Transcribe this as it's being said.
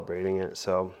Celebrating it.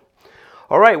 So,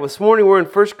 all right, well, this morning we're in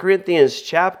 1 Corinthians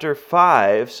chapter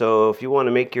 5. So if you want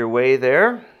to make your way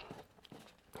there,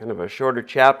 kind of a shorter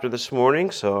chapter this morning.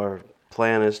 So our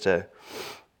plan is to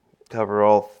cover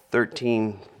all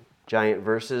 13 giant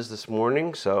verses this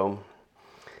morning. So,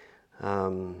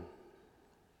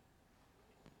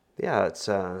 it's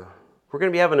we're going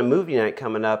to be having a movie night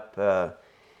coming up. I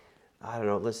don't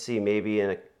know. Let's see, maybe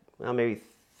in maybe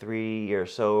 3 or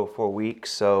so, 4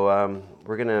 weeks. So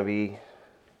we're going to be.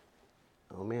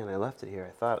 Oh man, I left it here.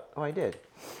 I thought. Oh, I did.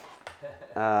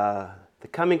 The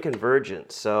Coming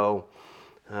Convergence. So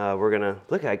we're gonna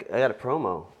look. I got a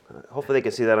promo. Hopefully they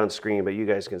can see that on screen, but you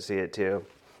guys can see it too.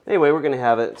 Anyway, we're gonna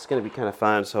have it. It's gonna be kind of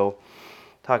fun. So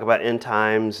talk about end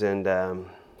times, and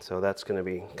so that's gonna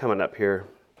be coming up here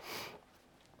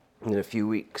in a few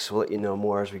weeks. We'll let you know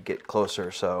more as we get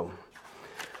closer. So.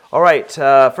 All right,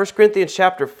 1 Corinthians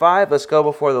chapter 5, let's go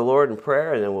before the Lord in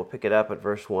prayer, and then we'll pick it up at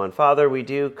verse 1. Father, we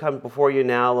do come before you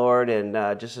now, Lord, and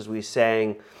just as we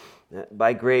sang,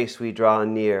 by grace we draw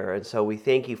near. And so we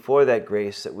thank you for that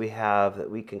grace that we have,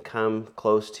 that we can come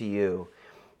close to you.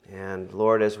 And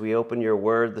Lord, as we open your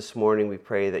word this morning, we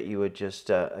pray that you would just,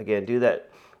 again, do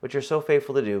that, what you're so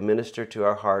faithful to do, minister to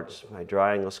our hearts by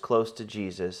drawing us close to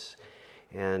Jesus.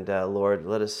 And Lord,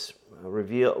 let us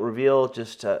reveal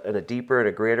just in a deeper and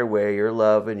a greater way your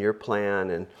love and your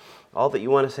plan and all that you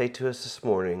want to say to us this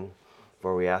morning.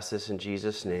 For we ask this in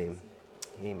Jesus' name.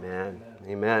 Amen.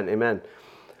 Amen. Amen.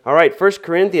 All right, 1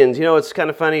 Corinthians, it's kind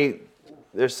of funny.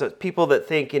 There's people that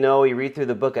think, you read through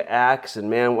the book of Acts and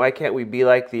man, why can't we be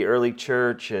like the early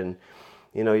church? And,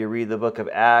 you read the book of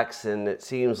Acts and it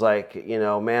seems like,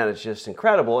 man, it's just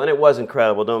incredible. And it was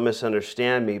incredible. Don't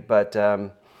misunderstand me. But,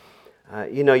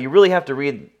 you really have to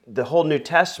read the whole New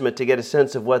Testament to get a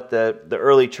sense of what the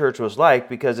early church was like,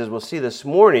 because as we'll see this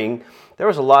morning, there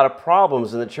was a lot of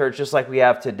problems in the church just like we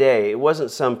have today. It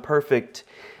wasn't some perfect,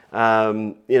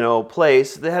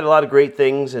 place. They had a lot of great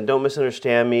things, and don't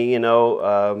misunderstand me, it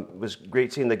was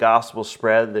great seeing the gospel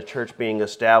spread, the church being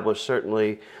established,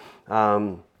 certainly.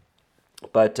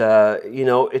 But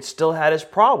it still had its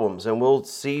problems, and we'll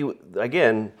see,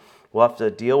 again, we'll have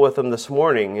to deal with them this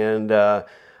morning. And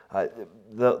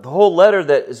the whole letter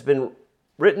that has been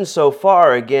written so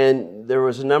far, again, there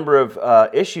was a number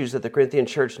of issues that the Corinthian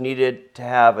church needed to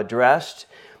have addressed.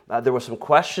 There were some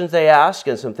questions they asked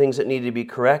and some things that needed to be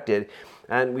corrected.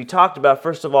 And we talked about,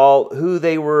 first of all, who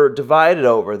they were divided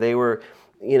over. They were,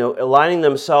 aligning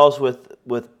themselves with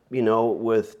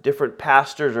different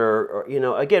pastors or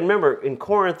again, remember, in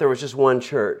Corinth, there was just one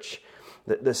church.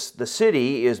 The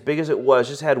city, as big as it was,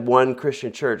 just had one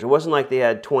Christian church. It wasn't like they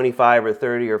had 25 or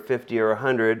 30 or 50 or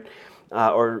 100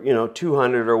 or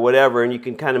 200 or whatever, and you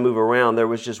can kind of move around. There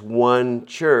was just one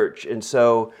church. And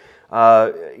so,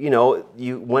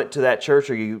 you went to that church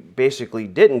or you basically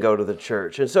didn't go to the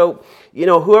church. And so,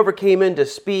 whoever came in to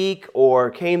speak or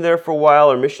came there for a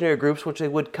while, or missionary groups, which they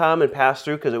would come and pass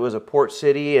through because it was a port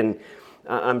city, and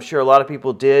I'm sure a lot of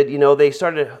people did, they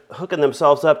started hooking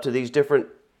themselves up to these different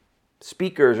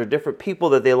speakers or different people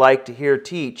that they like to hear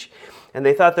teach, and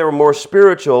they thought they were more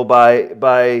spiritual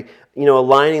by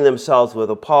aligning themselves with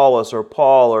Apollos or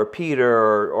Paul or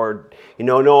Peter or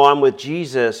no, I'm with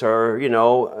Jesus, or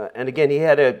and again, he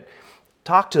had to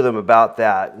talk to them about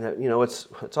that.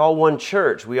 It's all one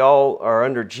church. We all are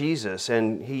under Jesus,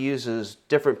 and he uses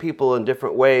different people in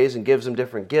different ways and gives them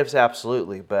different gifts,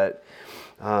 absolutely. But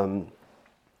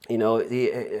he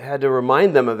had to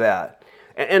remind them of that.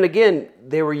 And again,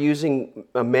 they were using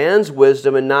a man's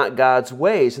wisdom and not God's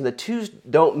ways, and the two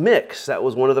don't mix. That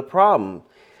was one of the problems.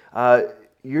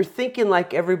 You're thinking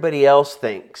like everybody else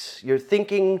thinks. You're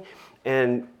thinking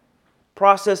and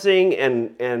processing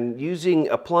and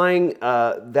applying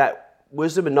that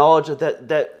wisdom and knowledge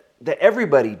that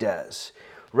everybody does.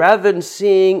 Rather than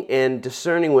seeing and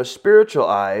discerning with spiritual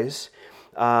eyes,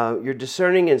 you're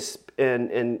discerning and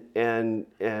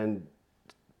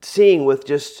seeing with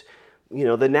just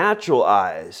the natural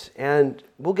eyes. And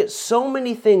we'll get so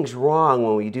many things wrong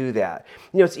when we do that.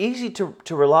 It's easy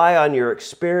to rely on your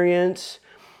experience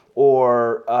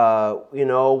or,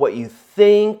 what you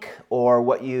think or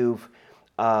what you've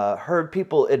heard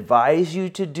people advise you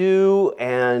to do.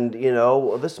 And,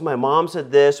 my mom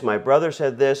said this, my brother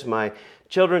said this, my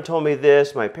children told me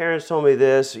this, my parents told me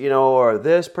this, or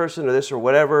this person or this or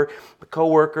whatever, a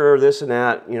coworker, this and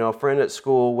that, a friend at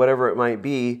school, whatever it might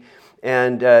be.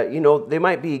 And, they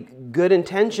might be good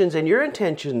intentions, and your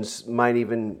intentions might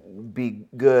even be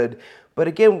good. But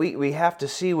again, we have to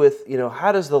see with,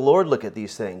 how does the Lord look at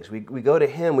these things? We go to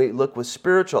Him, we look with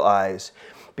spiritual eyes.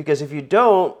 Because if you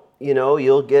don't,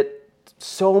 you'll get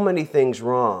so many things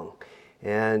wrong.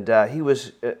 And he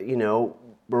was,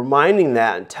 reminding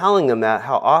that and telling them that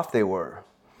how off they were.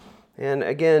 And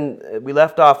again, we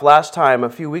left off last time, a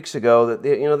few weeks ago, that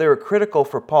they were critical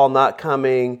for Paul not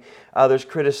coming. Others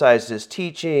criticized his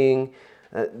teaching,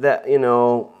 that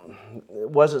it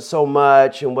wasn't so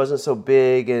much and wasn't so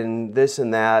big and this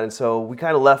and that. And so we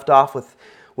kind of left off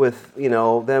with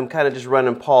them kind of just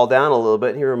running Paul down a little bit.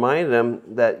 And he reminded them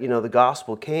that the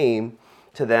gospel came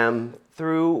to them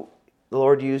through the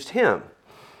Lord used him.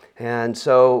 And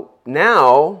so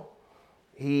now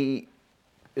he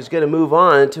is going to move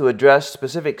on to address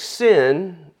specific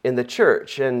sin in the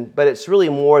church, but it's really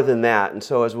more than that. And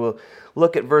so as we'll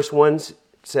look at verse 1, it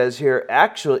says here,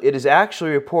 it is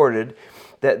actually reported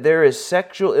that there is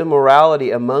sexual immorality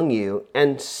among you,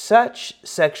 and such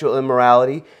sexual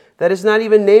immorality that is not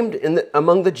even named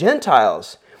among the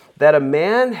Gentiles, that a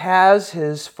man has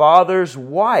his father's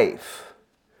wife.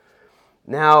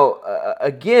 Now,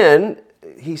 again,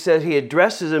 he says, he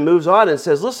addresses and moves on and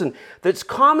says, listen, there's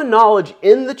common knowledge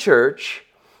in the church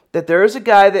that there is a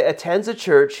guy that attends a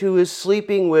church who is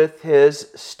sleeping with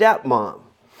his stepmom.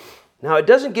 Now, it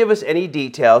doesn't give us any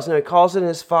details. Now, it calls it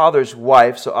his father's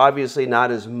wife, so obviously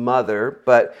not his mother,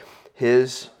 but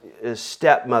his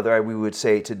stepmother, we would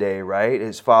say today, right?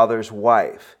 His father's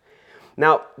wife.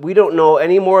 Now, we don't know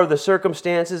any more of the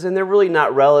circumstances, and they're really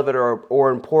not relevant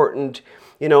or important.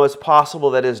 It's possible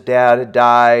that his dad had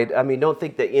died. I mean, don't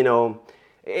think that,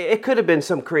 it could have been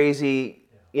some crazy,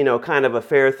 kind of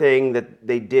affair thing that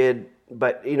they did.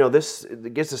 But, this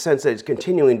gets a sense that it's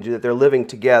continuing to do, that they're living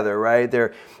together, right?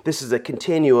 This is a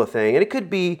continual thing. And it could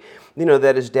be,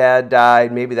 that his dad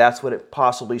died. Maybe that's what it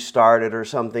possibly started or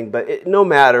something. But no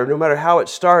matter how it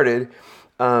started,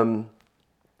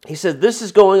 he said this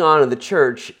is going on in the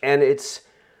church, and it's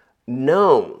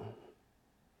known.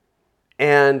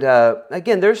 And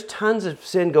again, there's tons of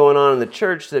sin going on in the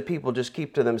church that people just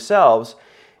keep to themselves.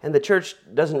 And the church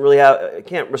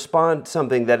can't respond to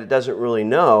something that it doesn't really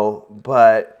know,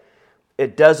 but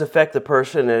it does affect the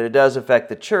person and it does affect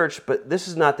the church. But this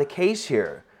is not the case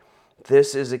here.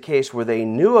 This is a case where they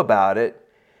knew about it.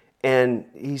 And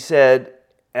he said,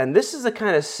 and this is the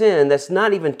kind of sin that's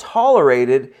not even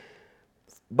tolerated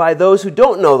by those who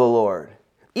don't know the Lord.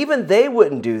 Even they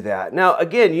wouldn't do that. Now,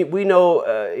 again, we know,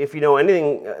 if you know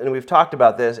anything, and we've talked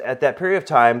about this, at that period of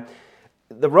time,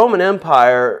 the Roman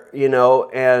Empire,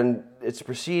 and its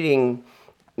preceding,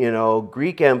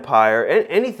 Greek Empire,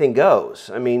 anything goes.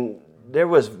 I mean, there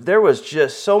was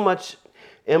just so much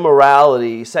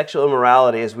immorality, sexual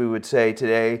immorality, as we would say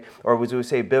today, or as we would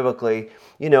say biblically.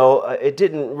 It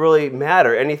didn't really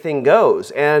matter. Anything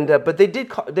goes. And but they did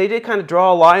kind of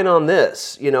draw a line on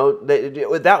this.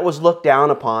 That was looked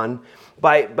down upon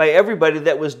by everybody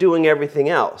that was doing everything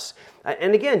else.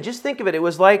 And again, just think of it. It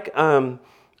was like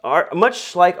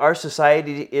much like our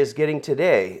society is getting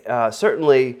today.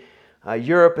 Certainly,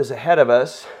 Europe is ahead of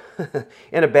us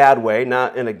in a bad way,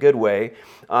 not in a good way,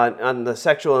 on the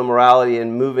sexual immorality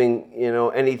and moving,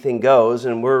 anything goes,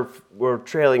 and we're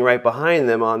trailing right behind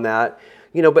them on that.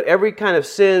 But every kind of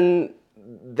sin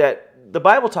that the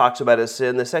Bible talks about as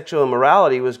sin, the sexual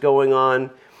immorality was going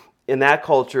on in that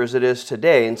culture as it is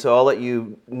today. And so I'll let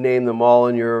you name them all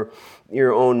in your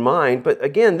own mind. But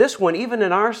again, this one, even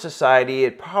in our society,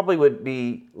 it probably would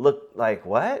look like,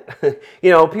 what?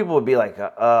 People would be like,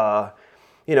 oh,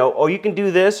 you can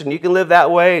do this and you can live that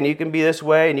way and you can be this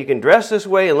way and you can dress this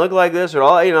way and look like this or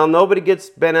all, nobody gets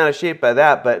bent out of shape by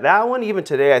that. But that one, even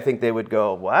today, I think they would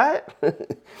go, what?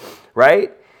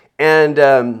 Right?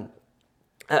 And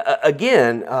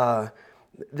again,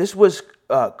 this was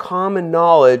common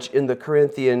knowledge in the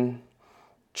Corinthian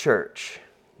church.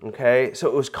 Okay? So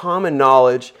it was common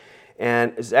knowledge,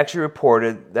 and it's actually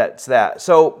reported that's that.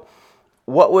 So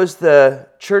what was the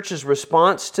church's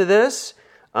response to this?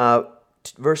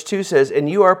 Verse 2 says, "And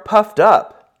you are puffed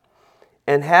up,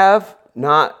 and have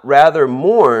not rather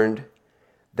mourned,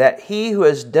 that he who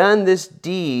has done this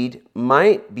deed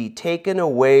might be taken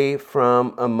away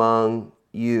from among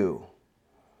you."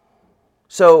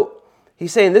 So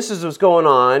he's saying this is what's going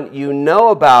on. You know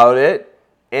about it,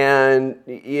 and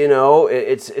it's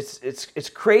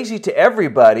crazy to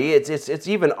everybody. It's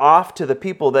even off to the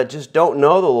people that just don't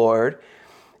know the Lord.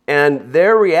 And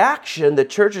their reaction, the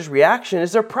church's reaction,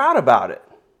 is they're proud about it.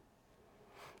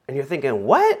 And you're thinking,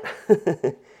 what?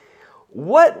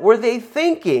 What were they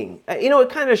thinking? It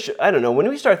kind of, I don't know, when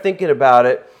we start thinking about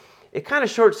it, it kind of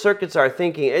short circuits our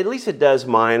thinking. At least it does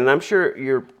mine. And I'm sure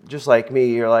you're just like me.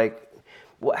 You're like,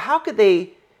 well, how could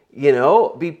they,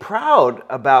 be proud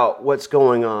about what's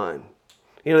going on?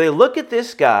 They look at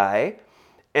this guy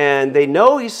and they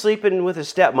know he's sleeping with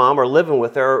his stepmom or living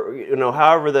with her,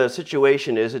 however the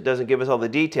situation is. It doesn't give us all the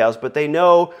details, but they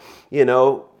know,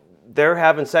 they're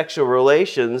having sexual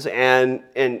relations, and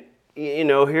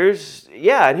here's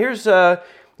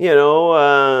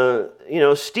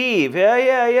Steve,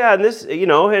 and this,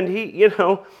 and he,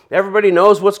 everybody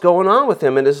knows what's going on with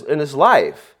him in his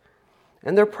life,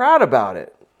 and they're proud about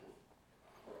it.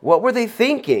 What were they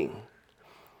thinking?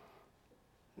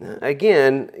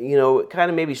 Again, it kind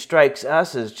of maybe strikes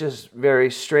us as just very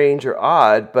strange or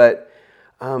odd, but,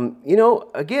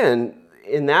 again,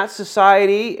 in that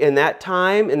society, in that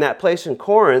time, in that place in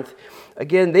Corinth,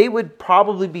 again, they would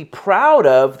probably be proud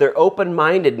of their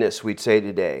open-mindedness, we'd say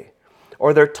today,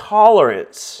 or their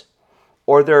tolerance,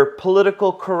 or their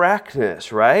political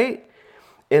correctness, right?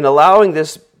 In allowing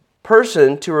this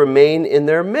person to remain in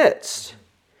their midst.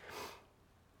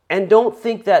 And don't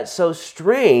think that's so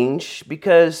strange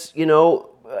because,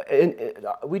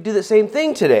 we do the same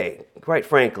thing today, quite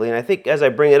frankly. And I think as I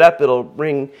bring it up, it'll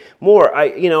bring more. I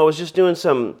was just doing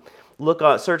some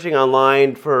searching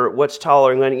online for what's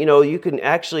tolerant. You can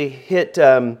actually hit,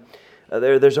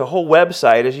 there's a whole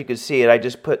website, as you can see it. I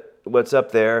just put what's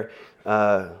up there.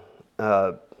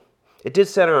 It did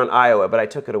center on Iowa, but I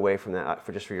took it away from that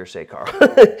for your sake, Carl.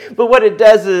 But what it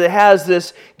does is it has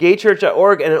this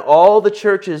gaychurch.org and all the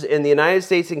churches in the United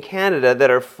States and Canada that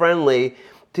are friendly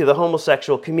to the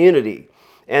homosexual community.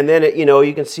 And then,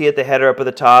 you can see at the header up at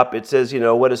the top, it says,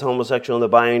 what does homosexual in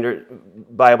the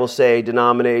Bible say,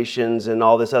 denominations, and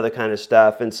all this other kind of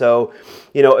stuff. And so,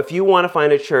 if you want to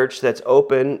find a church that's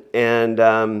open and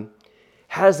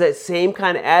has that same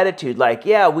kind of attitude, like,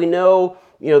 yeah, we know,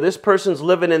 this person's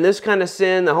living in this kind of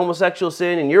sin, the homosexual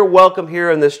sin, and you're welcome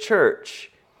here in this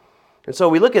church. And so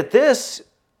we look at this,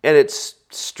 and it's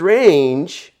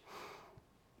strange,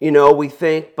 we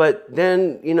think, but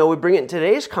then, we bring it in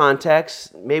today's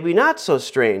context, maybe not so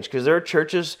strange, because there are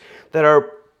churches that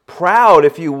are proud,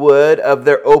 if you would, of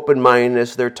their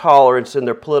open-mindedness, their tolerance, and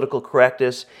their political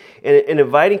correctness, and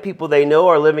inviting people they know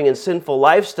are living in sinful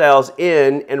lifestyles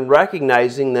in and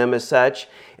recognizing them as such,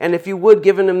 and if you would,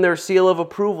 giving them their seal of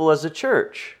approval as a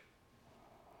church.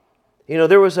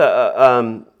 There was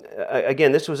again,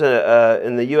 this was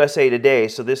in the USA Today,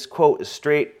 so this quote is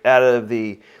straight out of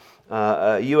the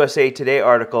USA Today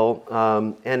article,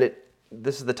 and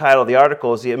this is the title of the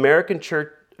article, is the American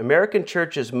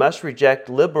churches must reject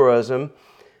literalism,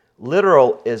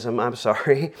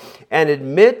 and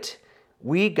admit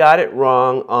we got it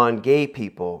wrong on gay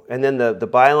people. And then the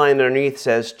byline underneath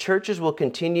says, churches will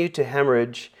continue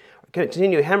hemorrhaging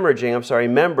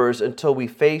members until we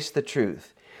face the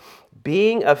truth.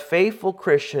 Being a faithful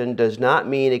Christian does not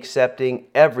mean accepting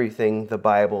everything the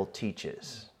Bible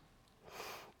teaches.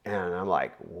 And I'm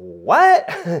like, what?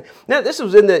 Now, this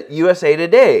was in the USA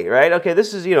Today, right? Okay,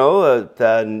 this is,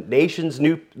 the nation's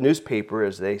newspaper,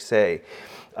 as they say.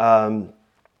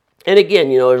 And again,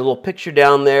 there's a little picture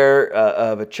down there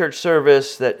of a church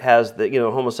service that has the,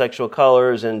 homosexual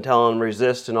colors and tell them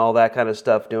resist and all that kind of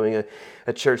stuff, doing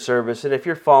a church service. And if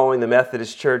you're following, the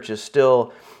Methodist Church is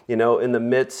still, in the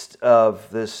midst of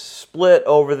this split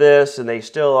over this, and they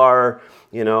still are,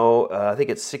 I think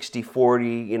it's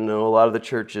 60-40, a lot of the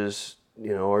churches,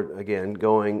 are, again,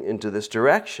 going into this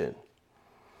direction.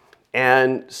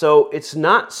 And so it's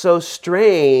not so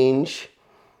strange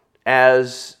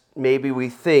as maybe we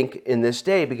think in this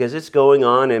day, because it's going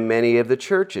on in many of the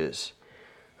churches.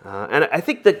 And I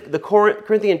think the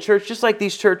Corinthian church, just like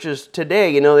these churches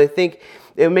today, they think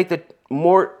it would make the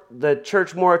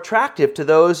church more attractive to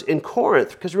those in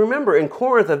Corinth. Because remember, in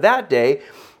Corinth of that day,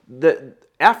 the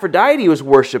Aphrodite was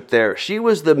worshipped there. She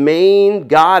was the main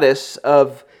goddess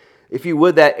of, if you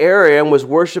would, that area, and was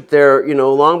worshipped there,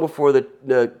 long before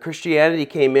the Christianity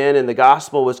came in and the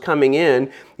gospel was coming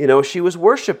in. She was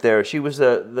worshipped there. She was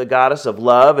the goddess of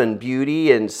love and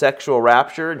beauty and sexual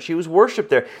rapture, and she was worshipped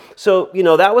there. So,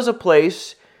 that was a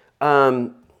place,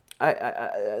 for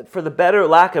the better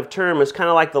lack of term, it's kind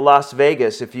of like the Las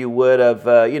Vegas, if you would, of,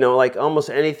 like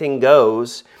almost anything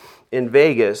goes in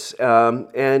Vegas,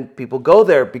 and people go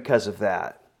there because of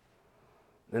that.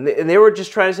 And they were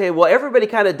just trying to say, well, everybody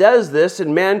kind of does this,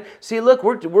 and man, see, look,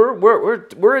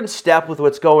 we're in step with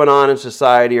what's going on in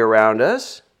society around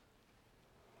us.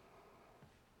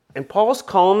 And Paul's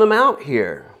calling them out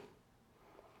here.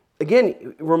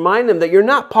 Again, remind them that you're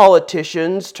not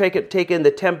politicians taking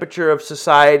the temperature of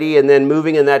society and then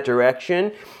moving in that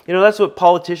direction. That's what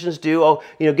politicians do. Oh,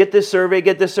 get this survey.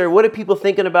 What are people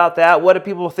thinking about that? What do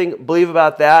people believe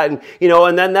about that? And,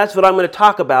 and then that's what I'm going to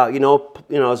talk about,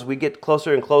 as we get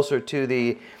closer and closer to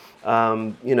the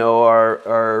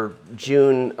our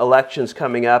June elections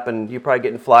coming up, and you're probably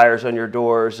getting flyers on your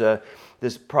doors.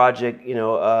 This project,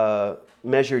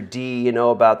 Measure D,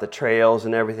 about the trails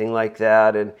and everything like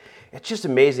that. And it's just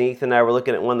amazing. Ethan and I were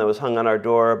looking at one that was hung on our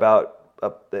door about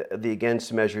the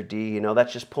Against Measure D.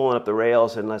 That's just pulling up the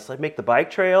rails, and let's make the bike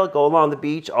trail go along the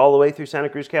beach all the way through Santa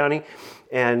Cruz County.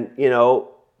 And,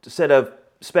 instead of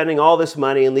spending all this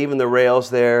money and leaving the rails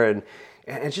there, and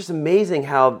it's just amazing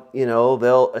how,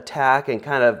 they'll attack and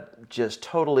kind of just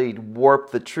totally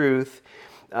warp the truth,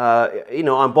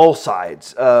 on both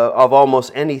sides of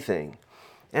almost anything.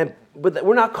 But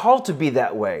we're not called to be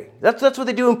that way. That's what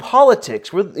they do in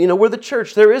politics. We're the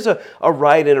church. There is a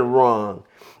right and a wrong.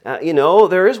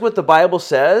 There is what the Bible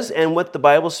says and what the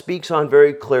Bible speaks on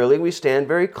very clearly. We stand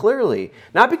very clearly.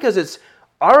 Not because it's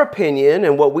our opinion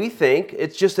and what we think.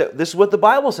 It's just that this is what the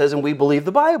Bible says and we believe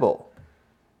the Bible.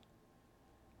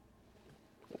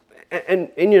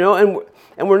 And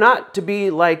we're not to be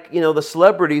like, the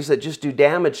celebrities that just do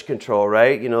damage control,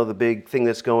 right? The big thing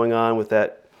that's going on with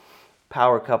that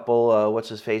power couple, what's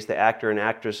his face, the actor and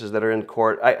actresses that are in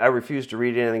court. I refuse to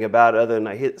read anything about it other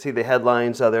than see the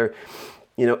headlines, other,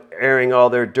 airing all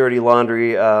their dirty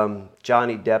laundry,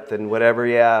 Johnny Depp and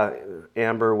whatever,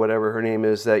 Amber, whatever her name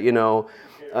is, that,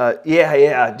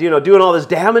 doing all this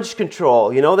damage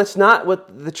control. That's not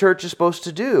what the church is supposed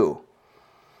to do.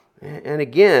 And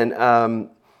again,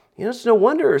 it's no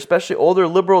wonder, especially older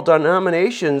liberal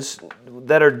denominations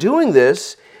that are doing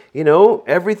this,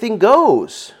 everything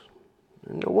goes.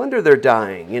 No wonder they're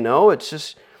dying, It's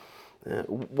just,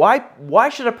 why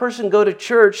should a person go to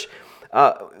church?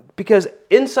 Because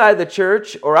inside the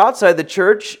church or outside the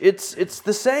church, it's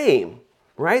the same,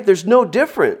 right? There's no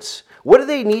difference. What do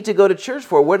they need to go to church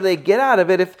for? What do they get out of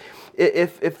it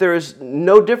if there is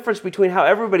no difference between how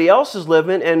everybody else is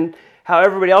living and how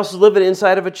everybody else is living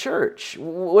inside of a church?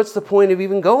 What's the point of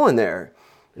even going there?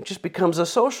 It just becomes a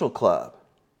social club.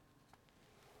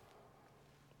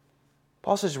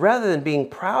 Paul says, rather than being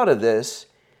proud of this,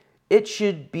 it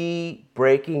should be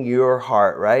breaking your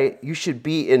heart, right? You should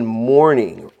be in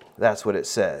mourning. That's what it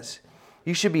says.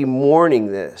 You should be mourning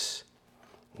this.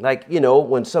 Like,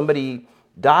 when somebody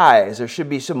dies, there should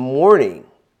be some mourning.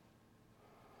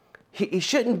 He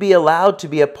shouldn't be allowed to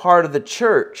be a part of the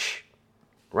church,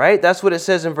 right? That's what it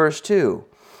says in verse 2.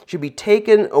 Should be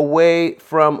taken away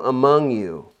from among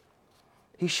you.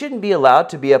 He shouldn't be allowed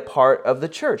to be a part of the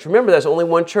church. Remember, there's only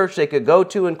one church they could go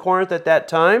to in Corinth at that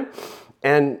time,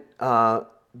 and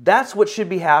that's what should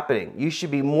be happening. You should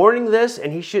be mourning this,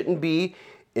 and he shouldn't be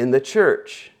in the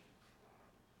church.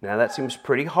 Now, that seems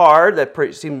pretty hard. That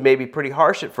seems maybe pretty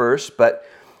harsh at first, but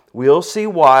we'll see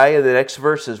why in the next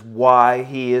verses, why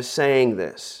he is saying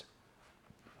this.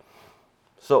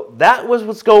 So that was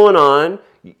what's going on.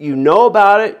 You know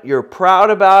about it, you're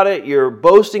proud about it, you're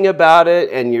boasting about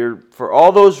it, and you're for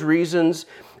all those reasons.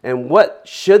 And what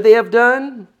should they have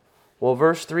done? Well,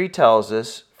 verse 3 tells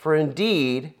us, for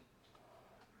indeed,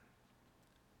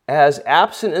 as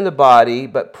absent in the body,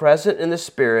 but present in the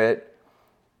spirit,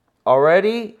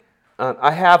 I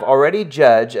have already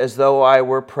judged, as though I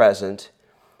were present,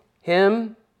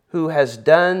 him who has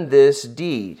done this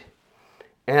deed.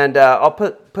 And I'll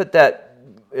put that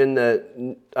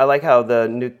I like how the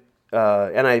new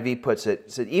NIV puts it.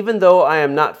 It said, even though I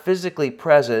am not physically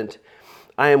present,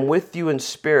 I am with you in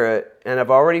spirit, and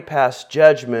have already passed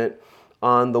judgment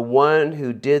on the one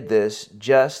who did this,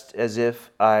 just as if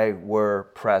I were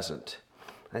present.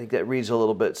 I think that reads a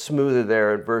little bit smoother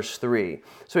there in verse 3.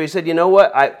 So he said, you know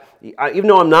what? I even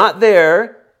though I'm not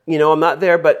there,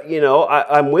 but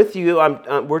I'm with you.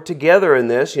 We're together in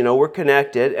this. We're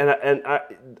connected, and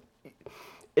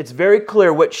it's very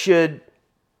clear what should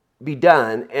be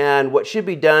done, and what should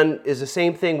be done is the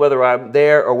same thing whether I'm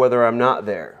there or whether I'm not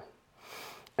there.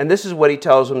 And this is what he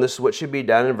tells them, this is what should be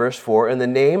done in verse 4. In the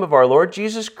name of our Lord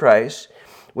Jesus Christ,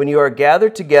 when you are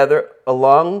gathered together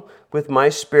along with my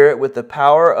spirit with the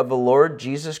power of the Lord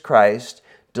Jesus Christ,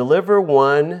 deliver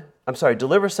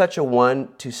such a one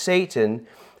to Satan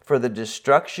for the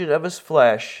destruction of his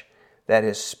flesh, that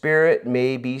his spirit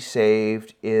may be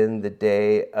saved in the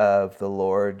day of the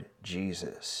Lord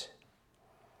Jesus.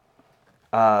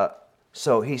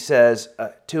 So he says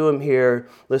to him here,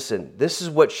 listen, this is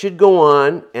what should go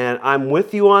on, and I'm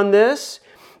with you on this.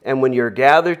 And when you're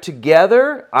gathered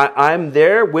together, I'm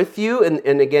there with you,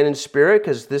 and again in spirit,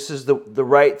 because this is the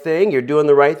right thing. You're doing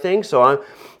the right thing, so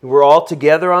we're all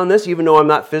together on this, even though I'm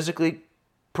not physically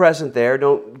present there.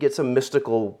 Don't get some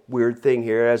mystical weird thing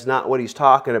here. That's not what he's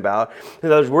talking about. In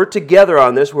other words, we're together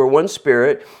on this. We're one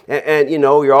spirit, and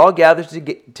you're all gathered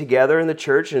together in the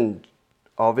church, and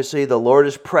obviously the Lord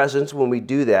is present when we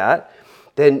do that.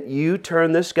 then you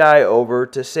turn this guy over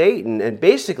to Satan. And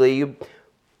basically, let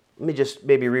me just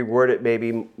maybe reword it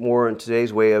maybe more in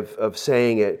today's way of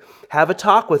saying it. Have a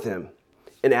talk with him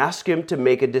and ask him to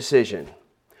make a decision.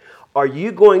 Are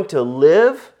you going to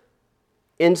live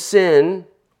in sin,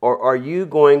 or are you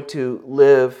going to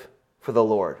live for the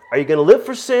Lord? Are you going to live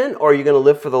for sin, or are you going to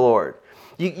live for the Lord?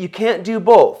 You can't do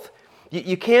both.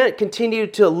 You can't continue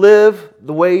to live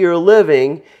the way you're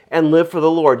living and live for the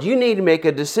Lord. You need to make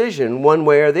a decision one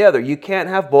way or the other. You can't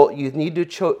have both. You need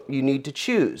to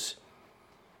choose.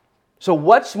 So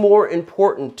what's more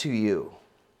important to you?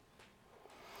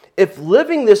 If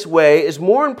living this way is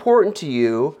more important to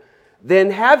you,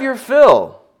 then have your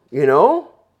fill,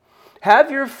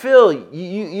 Have your fill.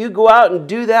 You go out and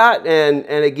do that,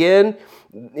 and again,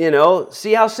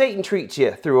 see how Satan treats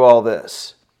you through all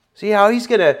this. See how he's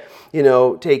going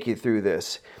to, take you through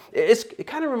this. It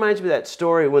kind of reminds me of that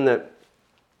story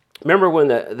remember when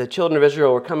the children of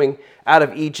Israel were coming out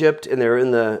of Egypt, and they're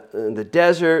in the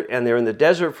desert, and they're in the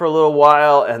desert for a little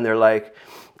while, and they're like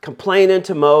complaining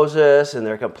to Moses, and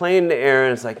they're complaining to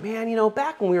Aaron. It's like, man,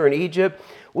 back when we were in Egypt,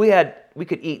 we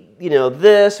could eat,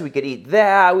 this, we could eat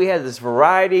that. We had this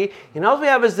variety. All we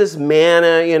have is this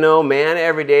manna, manna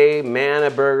every day, manna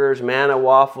burgers, manna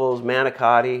waffles,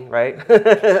 manicotti, right?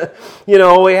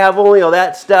 We have only all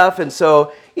that stuff. And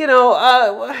so, we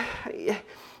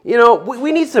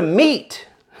need some meat.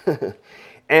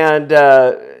 and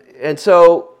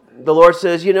so the Lord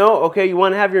says, okay, you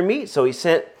want to have your meat? So he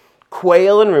sent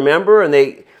quail, and remember,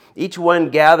 and each one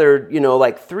gathered,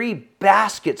 like 3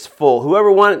 baskets full.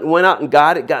 Whoever went out and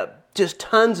got it got just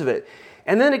tons of it.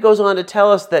 And then it goes on to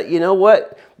tell us that,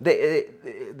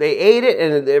 they ate it,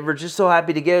 and they were just so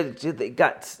happy to get it. They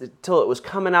got till it was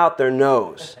coming out their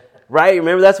nose, right?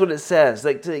 Remember, that's what it says.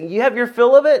 Like, you have your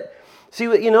fill of it. See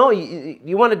what you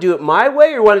want to do it my way,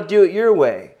 or you want to do it your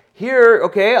way. Here,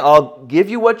 okay, I'll give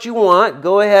you what you want.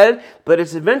 Go ahead, but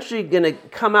it's eventually going to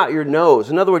come out your nose.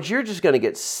 In other words, you're just going to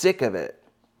get sick of it.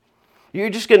 You're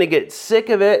just going to get sick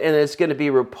of it, and it's going to be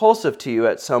repulsive to you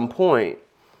at some point.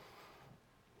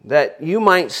 That you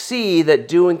might see that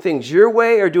doing things your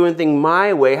way or doing things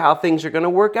my way, how things are going to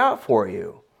work out for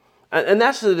you. And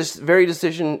that's the very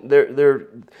decision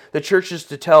the church is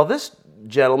to tell this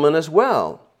gentleman as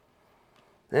well.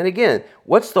 And again,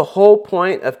 what's the whole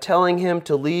point of telling him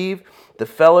to leave the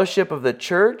fellowship of the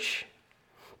church?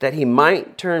 That he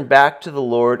might turn back to the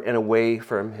Lord and away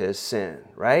from his sin,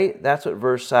 right? That's what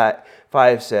verse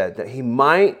 5 said, that he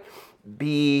might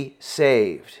be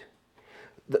saved.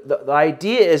 The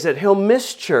idea is that he'll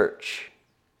miss church.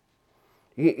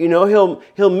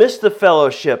 He'll miss the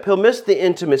fellowship. He'll miss the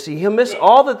intimacy. He'll miss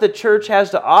all that the church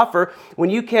has to offer when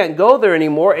you can't go there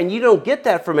anymore, and you don't get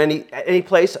that from any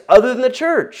place other than the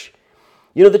church.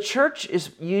 The church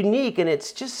is unique, and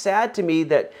it's just sad to me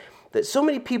that so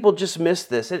many people just miss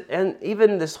this. And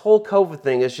even this whole COVID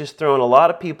thing has just thrown a lot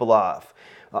of people off.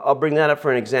 I'll bring that up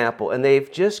for an example. And they've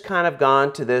just kind of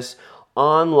gone to this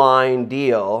online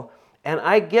deal. And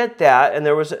I get that, and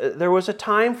there was a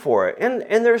time for it.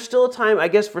 And there's still a time, I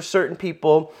guess, for certain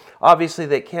people. Obviously,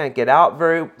 they can't get out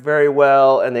very, very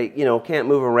well, and they, can't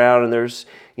move around. And there's,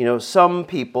 some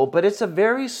people, but it's a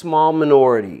very small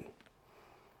minority.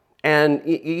 And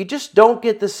you just don't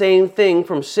get the same thing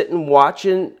from sitting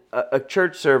watching a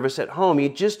church service at home.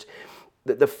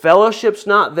 The fellowship's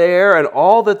not there, and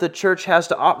all that the church has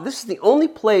to offer. This is the only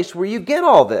place where you get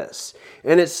all this.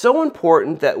 And it's so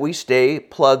important that we stay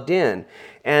plugged in.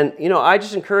 And, I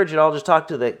just encourage it. I'll just talk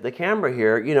to the camera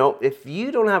here. If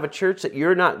you don't have a church that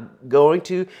you're not going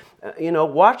to,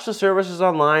 watch the services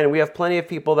online. And we have plenty of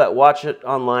people that watch it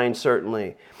online,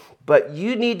 certainly. But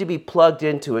you need to be plugged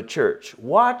into a church.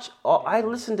 I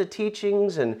listen to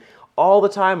teachings and all the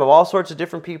time of all sorts of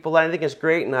different people. I think it's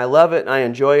great, and I love it, and I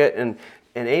enjoy it. And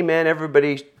amen,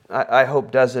 everybody, I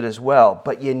hope, does it as well.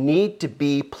 But you need to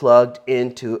be plugged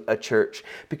into a church,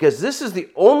 because this is the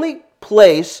only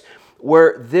place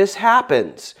where this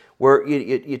happens, where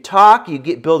you talk,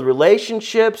 build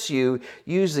relationships, you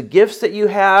use the gifts that you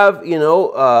have.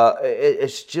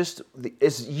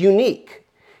 It's unique.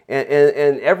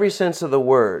 In every sense of the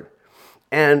word.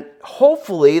 And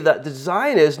hopefully the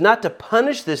design is not to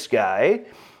punish this guy,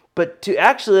 but to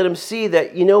actually let him see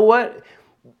that,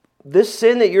 this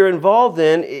sin that you're involved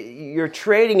in, you're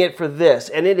trading it for this,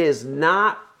 and it is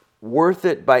not worth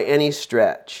it by any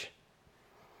stretch.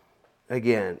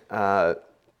 Again,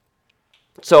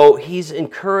 so he's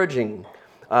encouraging,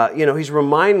 he's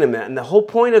reminding him that. And the whole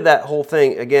point of that whole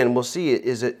thing, again, we'll see,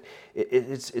 is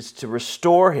it's to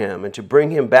restore him and to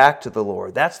bring him back to the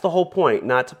Lord. That's the whole point,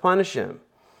 not to punish him.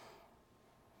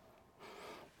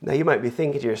 Now you might be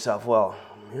thinking to yourself, well,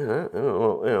 I don't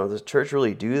know, does the church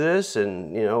really do this?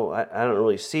 And, I don't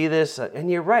really see this.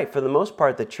 And you're right. For the most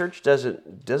part, the church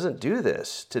doesn't do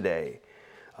this today.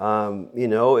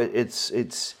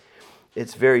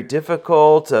 It's very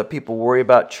difficult. People worry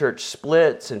about church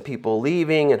splits and people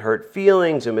leaving and hurt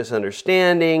feelings and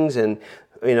misunderstandings and,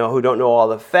 who don't know all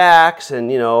the facts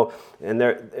and, and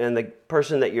the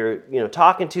person that you're,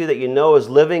 talking to that is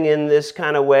living in this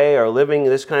kind of way or living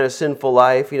this kind of sinful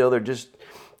life, they're just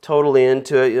totally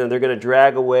into it. They're going to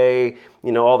drag away,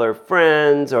 all their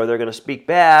friends, or they're going to speak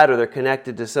bad, or they're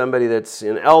connected to somebody that's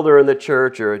an elder in the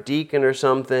church or a deacon or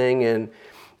something,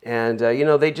 and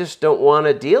they just don't want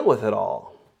to deal with it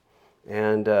all.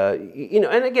 And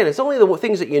and again, it's only the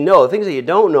things that you know. The things that you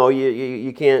don't know,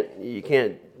 you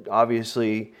can't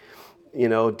obviously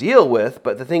deal with.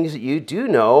 But the things that you do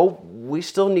know, we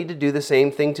still need to do the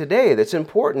same thing today. That's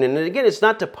important. And again, it's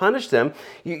not to punish them.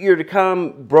 You're to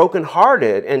come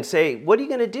brokenhearted and say, what are you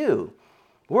going to do?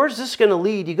 Where's this going to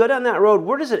lead? You go down that road,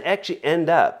 where does it actually end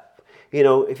up?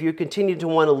 If you continue to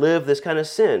want to live this kind of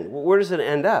sin, where does it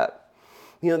end up?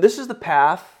 This is the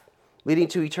path leading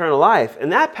to eternal life.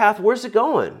 And that path, where's it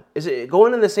going? Is it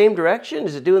going in the same direction?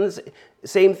 Is it doing the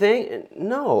same thing?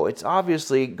 No, it's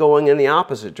obviously going in the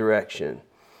opposite direction.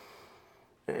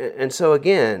 And so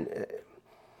again,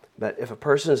 but if a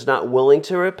person is not willing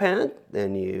to repent,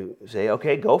 then you say,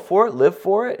 okay, go for it, live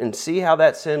for it, and see how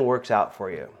that sin works out for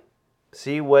you.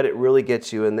 See what it really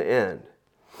gets you in the end.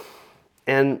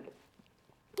 And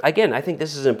again, I think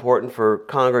this is important for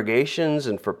congregations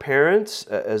and for parents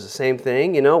as the same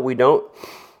thing. We don't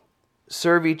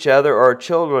serve each other or our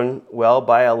children well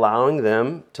by allowing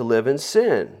them to live in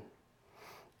sin.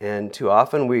 And too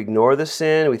often we ignore the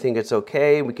sin. We think it's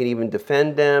okay. We can even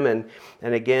defend them. And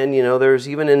again, there's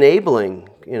even enabling,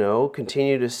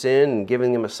 continue to sin and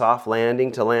giving them a soft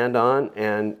landing to land on.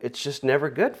 And it's just never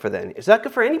good for them. It's not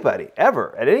good for anybody,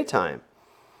 ever, at any time.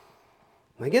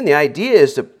 Again, the idea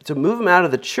is to move them out of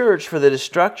the church for the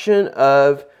destruction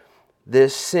of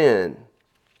this sin.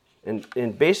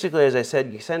 And basically, as I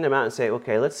said, you send them out and say,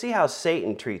 okay, let's see how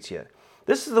Satan treats you.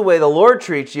 This is the way the Lord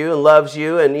treats you and loves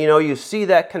you, and you see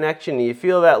that connection and you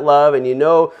feel that love and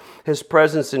His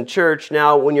presence in church.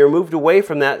 Now, when you're moved away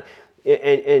from that,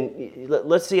 and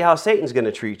let's see how Satan's going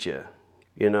to treat you,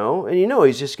 and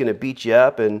he's just going to beat you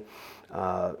up and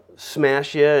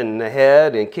smash you in the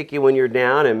head and kick you when you're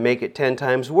down and make it 10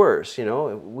 times worse.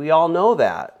 We all know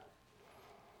that.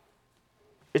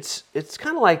 It's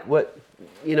kind of like what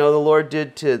the Lord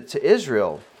did to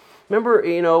Israel. Remember,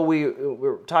 we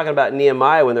were talking about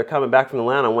Nehemiah when they're coming back from the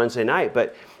land on Wednesday night.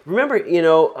 But remember,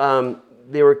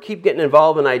 they keep getting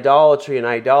involved in idolatry, and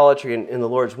the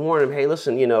Lord's warning them, hey,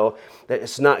 listen, that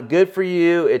it's not good for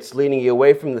you. It's leading you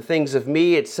away from the things of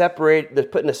me. They're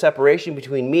putting a separation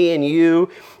between me and you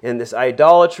and this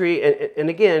idolatry. And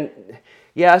again,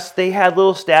 yes, they had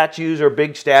little statues or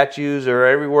big statues or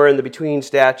everywhere in the between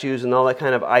statues and all that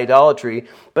kind of idolatry.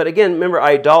 But again, remember,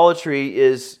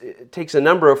 idolatry takes a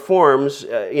number of forms.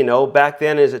 Back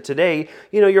then as it today.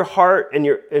 Your heart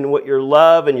and what your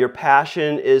love and your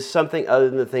passion is something other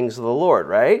than the things of the Lord,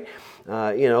 right?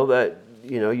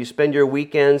 You spend your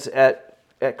weekends at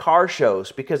car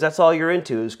shows because that's all you're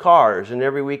into is cars, and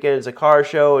every weekend is a car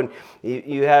show, and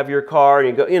you have your car and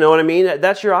you go. You know what I mean?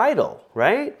 That's your idol,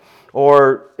 right?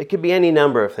 Or it could be any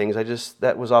number of things.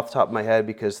 That was off the top of my head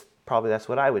because probably that's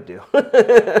what I would do.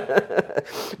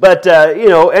 But,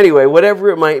 anyway, whatever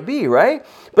it might be, right?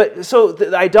 But so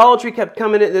the idolatry kept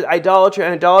coming in, idolatry.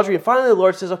 And finally the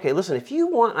Lord says, okay, listen, if you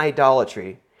want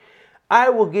idolatry, I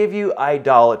will give you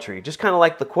idolatry. Just kind of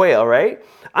like the quail, right?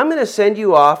 I'm going to send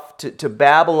you off to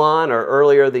Babylon, or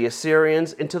earlier the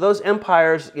Assyrians, into those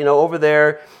empires, over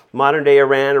there, modern day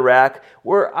Iran, Iraq,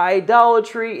 where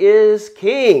idolatry is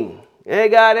king. They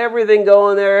got everything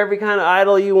going there, every kind of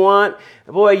idol you want.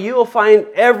 Boy, you will find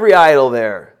every idol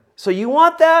there. So you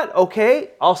want that? Okay,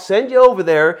 I'll send you over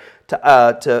there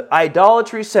to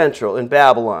Idolatry Central in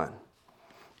Babylon.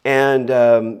 And,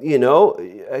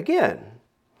 again,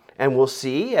 and we'll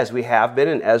see, as we have been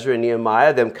in Ezra and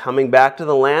Nehemiah, them coming back to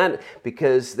the land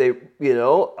because they,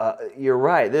 you're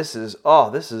right. This is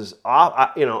awful.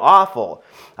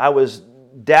 I was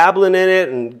dabbling in it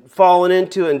and falling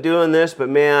into it and doing this, but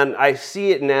man, I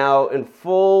see it now in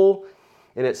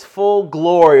its full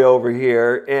glory over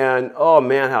here. And oh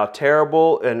man, how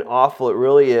terrible and awful it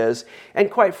really is.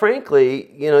 And quite frankly,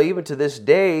 even to this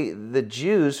day, the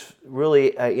Jews really,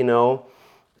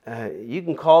 you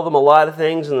can call them a lot of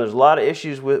things, and there's a lot of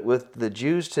issues with the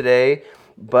Jews today,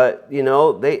 but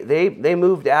they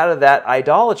moved out of that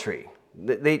idolatry.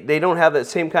 They don't have that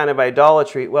same kind of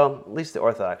idolatry. Well, at least the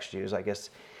Orthodox Jews, I guess.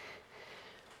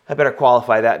 I better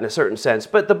qualify that in a certain sense.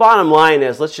 But the bottom line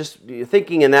is, let's just,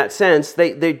 thinking in that sense,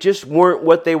 they just weren't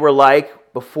what they were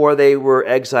like before they were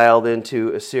exiled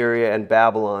into Assyria and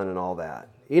Babylon and all that.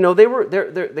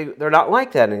 They're not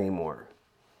like that anymore.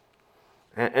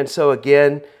 And so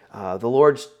again, the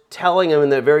Lord's telling them in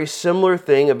that very similar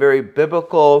thing, a very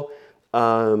biblical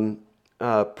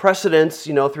precedence,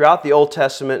 throughout the Old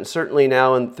Testament and certainly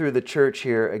now and through the church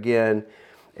here again.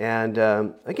 And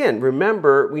again,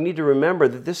 we need to remember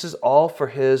that this is all for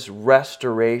His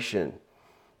restoration,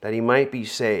 that He might be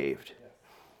saved.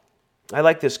 I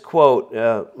like this quote.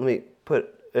 Let me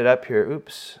put it up here.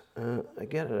 Oops, I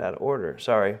get it out of order.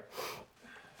 Sorry.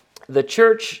 The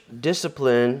church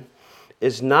discipline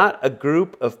is not a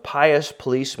group of pious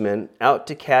policemen out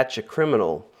to catch a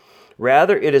criminal.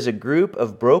 Rather, it is a group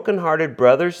of broken-hearted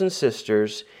brothers and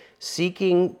sisters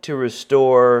seeking to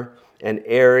restore an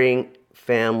erring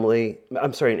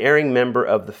member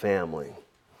of the family.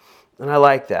 And I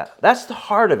like that. That's the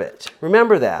heart of it.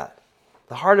 Remember that.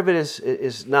 The heart of it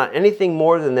is not anything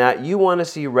more than that. You want to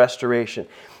see restoration.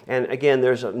 And again,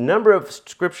 there's a number of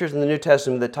scriptures in the New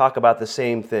Testament that talk about the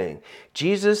same thing.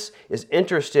 Jesus is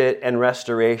interested in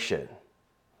restoration.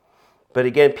 But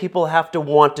again, people have to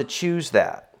want to choose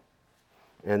that.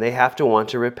 And they have to want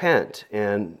to repent.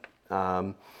 And,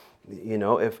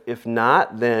 if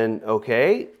not, then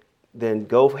okay, then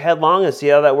go headlong and see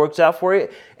how that works out for you.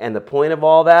 And the point of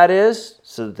all that is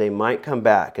so that they might come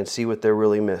back and see what they're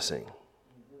really missing.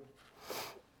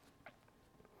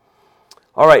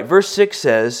 All right, verse 6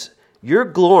 says, "Your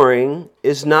glorying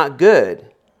is not good.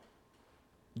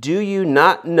 Do you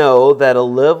not know that a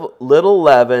little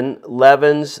leaven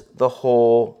leavens the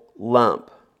whole lump?"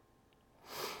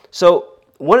 So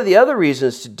one of the other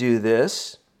reasons to do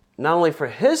this, not only for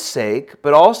His sake,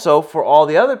 but also for all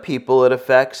the other people it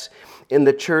affects in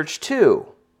the church too.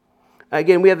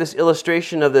 Again, we have this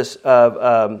illustration of this.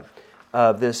 Let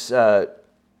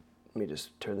me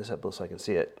just turn this up so I can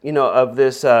see it. Of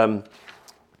this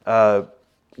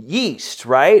yeast,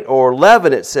 right, or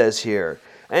leaven. It says here,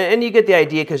 and you get the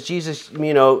idea because Jesus,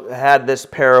 had this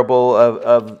parable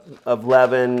of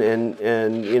leaven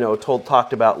and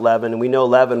talked about leaven, and we know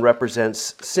leaven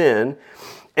represents sin.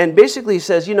 And basically he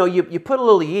says, you put a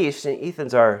little yeast, and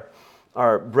Ethan's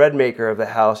our bread maker of the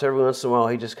house. Every once in a while,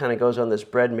 he just kind of goes on this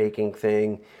bread making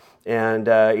thing and,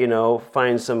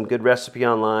 finds some good recipe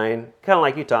online. Kind of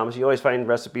like you, Thomas. You always find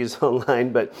recipes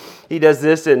online, but he does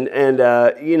this and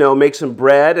makes some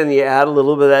bread, and you add a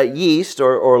little bit of that yeast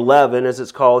or leaven, as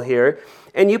it's called here,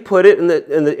 and you put it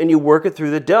and you work it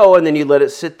through the dough, and then you let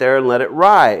it sit there and let it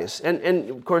rise. And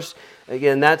of course,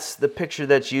 again, that's the picture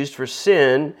that's used for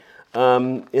sin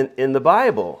in the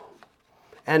Bible.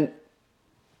 And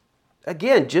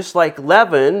again, just like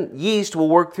leaven, yeast will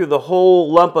work through the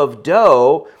whole lump of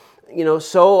dough,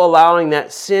 so allowing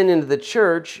that sin into the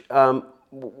church,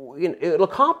 it'll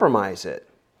compromise it.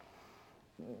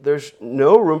 There's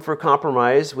no room for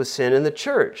compromise with sin in the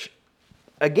church.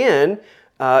 Again,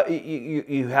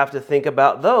 you have to think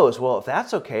about those. Well, if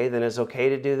that's okay, then it's okay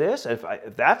to do this. If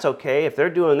that's okay, if they're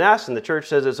doing this and the church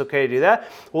says it's okay to do that,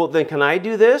 well, then can I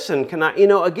do this? And can I,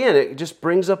 again, it just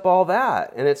brings up all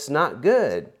that, and it's not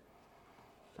good.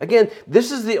 Again,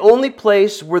 this is the only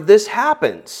place where this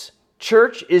happens.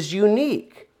 Church is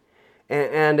unique.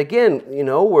 And again,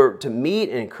 we're to meet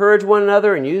and encourage one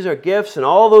another and use our gifts and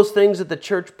all those things that the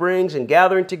church brings, and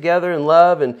gathering together in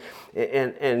love and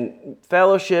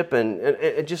fellowship,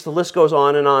 and just the list goes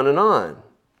on and on and on.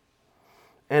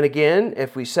 And again,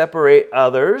 if we separate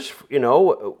others,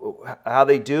 how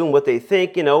they do and what they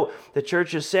think, the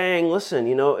church is saying, listen,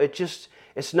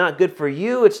 it's not good for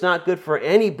you, it's not good for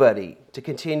anybody to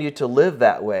continue to live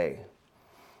that way.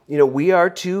 We are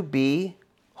to be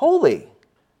holy.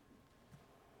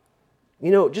 We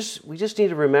just need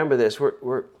to remember this.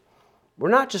 We're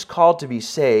not just called to be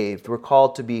saved, we're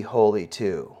called to be holy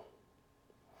too.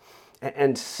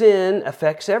 And sin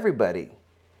affects everybody.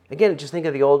 Again, just think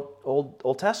of the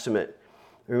Old Testament.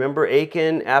 Remember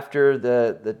Achan after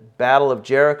the battle of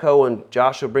Jericho, when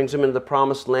Joshua brings him into the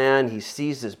promised land, he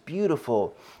sees this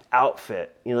beautiful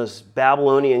outfit, this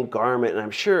Babylonian garment, and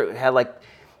I'm sure it had like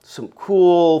some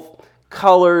cool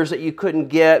colors that you couldn't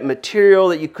get, material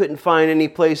that you couldn't find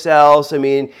anyplace else. I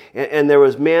mean, and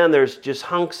there's just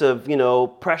hunks of,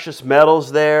 precious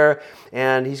metals there,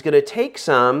 and he's going to take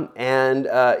some, and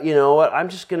I'm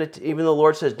just going to, even the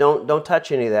Lord says, don't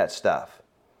touch any of that stuff.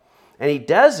 And he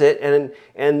does it,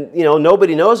 and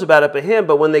nobody knows about it but him,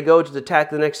 but when they go to attack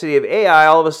the next city of Ai,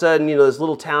 all of a sudden, this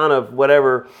little town of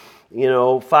whatever,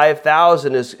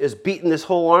 5,000 is beating this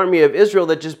whole army of Israel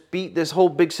that just beat this whole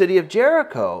big city of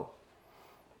Jericho.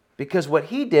 because what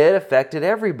he did affected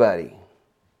everybody.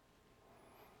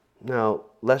 Now,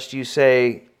 lest you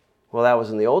say, well, that was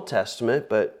in the Old Testament,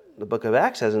 but the book of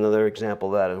Acts has another example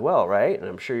of that as well, right? And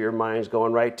I'm sure your mind's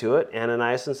going right to it.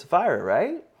 Ananias and Sapphira,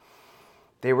 right?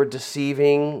 They were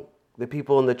deceiving the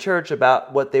people in the church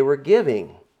about what they were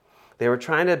giving. They were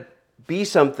trying to be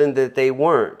something that they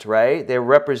weren't, right? They were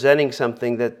representing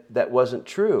something that wasn't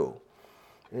true.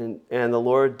 And the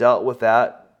Lord dealt with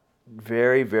that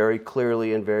very, very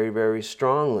clearly and very, very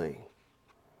strongly.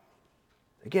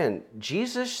 Again,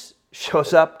 Jesus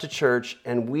shows up to church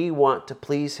and we want to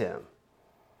please him.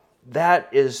 That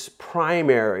is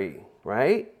primary,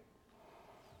 right?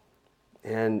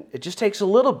 And it just takes a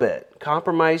little bit.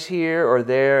 Compromise here or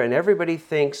there, and everybody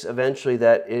thinks eventually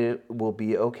that it will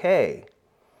be okay.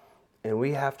 And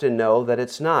we have to know that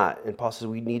it's not. And Paul says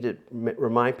we need to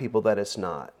remind people that it's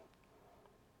not.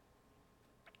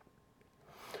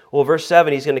 Well, verse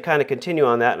 7, he's going to kind of continue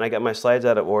on that, and I got my slides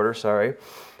out of order, sorry.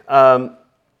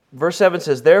 Verse 7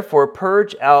 says, therefore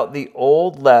purge out the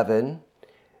old leaven,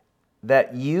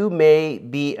 that you may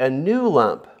be a new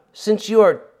lump, since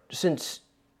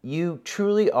you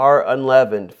truly are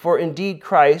unleavened. For indeed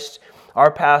Christ,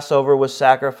 our Passover, was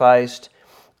sacrificed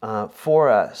for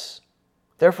us.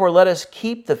 Therefore let us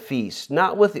keep the feast,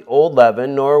 not with the old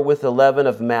leaven, nor with the leaven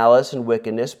of malice and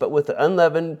wickedness, but with the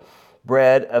unleavened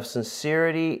bread of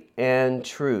sincerity and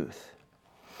truth.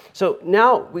 So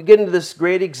now we get into this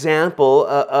great example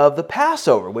of the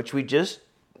Passover, which we just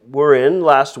were in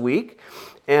last week.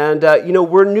 And,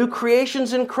 we're new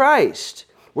creations in Christ.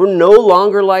 We're no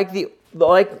longer like the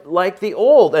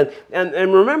old. And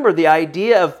remember, the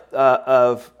idea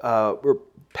of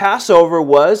Passover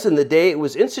was, and the day it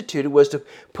was instituted, was to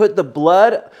put the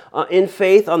blood in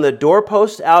faith on the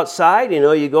doorpost outside.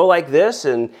 You go like this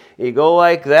and you go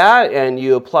like that, and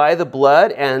you apply the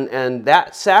blood, and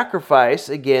that sacrifice,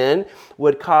 again,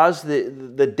 would cause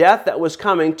the death that was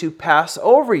coming to pass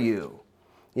over you.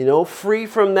 Free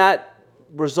from that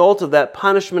result of that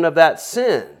punishment of that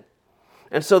sin.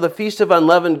 And so the Feast of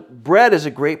Unleavened Bread is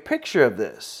a great picture of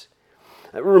this.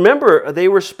 Remember, they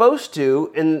were supposed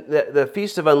to, in the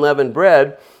Feast of Unleavened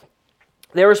Bread,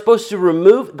 they were supposed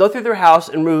to go through their house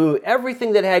and remove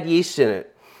everything that had yeast in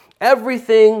it.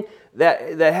 Everything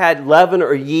that had leaven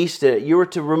or yeast in it. You were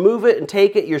to remove it and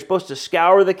take it. You're supposed to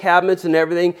scour the cabinets and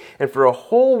everything. And for a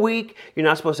whole week, you're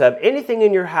not supposed to have anything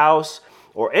in your house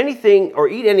or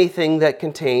eat anything that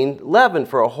contained leaven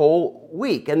for a whole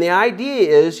week. And the idea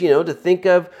is, to think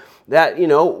of that,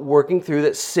 working through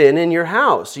that sin in your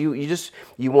house. You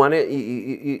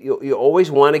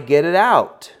always want to get it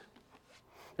out.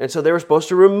 And so they were supposed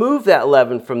to remove that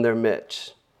leaven from their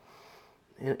midst.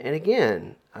 And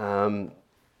again,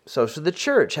 so should the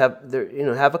church have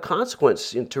a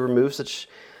consequence to remove such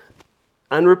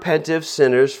unrepentive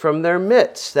sinners from their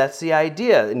midst. That's the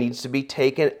idea. It needs to be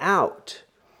taken out.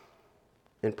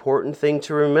 Important thing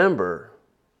to remember.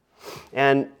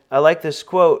 And I like this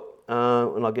quote,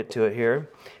 and I'll get to it here.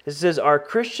 It says, our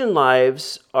Christian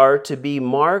lives are to be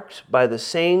marked by the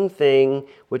same thing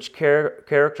which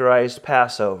characterized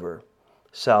Passover: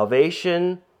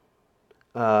 salvation,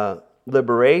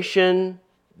 liberation,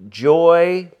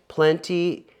 joy,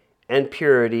 plenty, and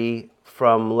purity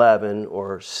from leaven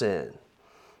or sin.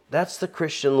 That's the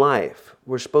Christian life.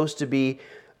 We're supposed to be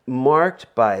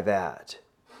marked by that.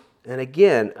 And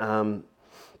again,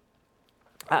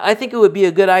 I think it would be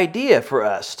a good idea for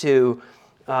us to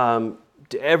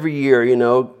every year,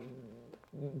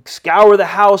 scour the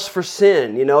house for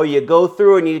sin. You go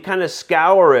through and you kind of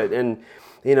scour it and,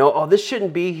 this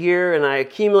shouldn't be here, and I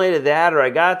accumulated that, or I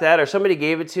got that, or somebody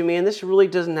gave it to me, and this really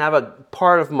doesn't have a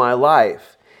part of my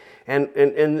life. And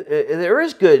there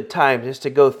is good time just to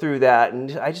go through that,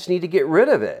 and I just need to get rid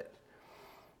of it.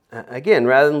 Again,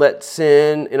 rather than let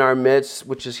sin in our midst,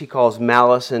 which he calls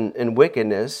malice and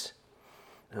wickedness,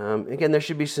 again, there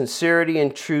should be sincerity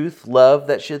and truth, love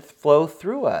that should flow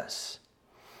through us.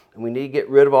 And we need to get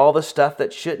rid of all the stuff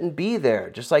that shouldn't be there,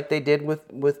 just like they did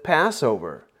with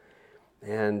Passover.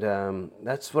 And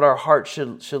that's what our heart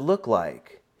should look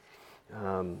like.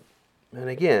 And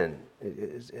again,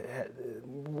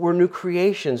 we're new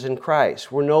creations in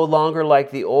Christ. We're no longer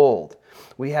like the old.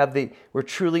 We're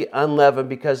truly unleavened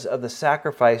because of the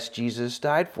sacrifice Jesus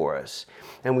died for us.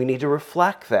 And we need to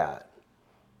reflect that,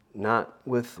 not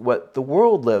with what the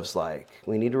world lives like.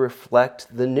 We need to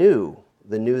reflect the new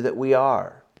that we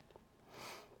are.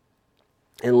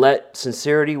 And let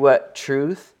sincerity,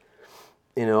 truth,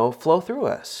 flow through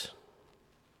us.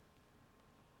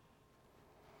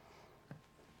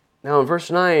 Now in verse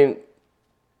 9,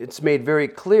 it's made very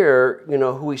clear,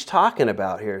 who he's talking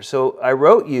about here. So I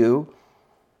wrote you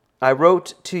I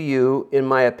wrote to you in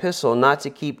my epistle not to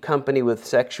keep company with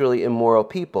sexually immoral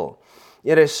people.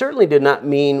 Yet I certainly did not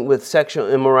mean with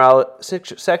sexually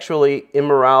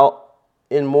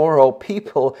immoral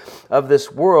people of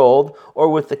this world, or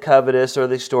with the covetous or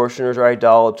the extortioners or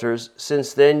idolaters,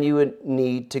 since then you would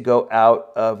need to go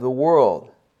out of the world.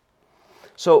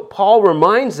 So Paul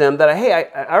reminds them that, hey,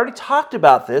 I already talked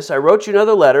about this. I wrote you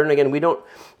another letter, and again, the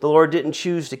Lord didn't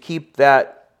choose to keep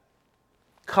that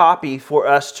copy for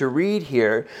us to read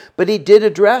here, but he did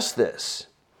address this.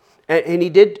 And he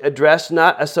did address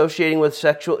not associating with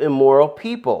sexual immoral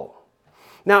people.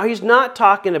 Now, he's not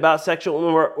talking about sexual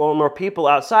immoral people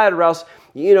outside, or else,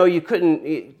 you couldn't,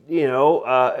 you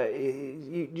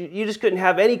just couldn't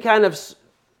have any kind of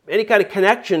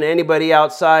connection to anybody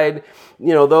outside,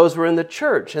 those who are in the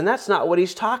church. And that's not what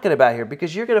he's talking about here,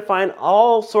 because you're going to find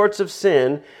all sorts of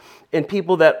sin in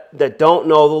people that don't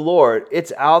know the Lord.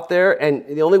 It's out there, and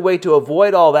the only way to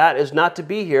avoid all that is not to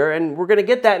be here, and we're going to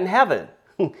get that in heaven.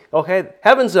 Okay?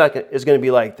 Heaven's is going to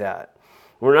be like that.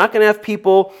 We're not going to have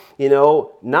people,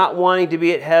 not wanting to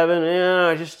be at heaven.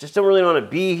 I just don't really want to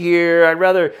be here. I'd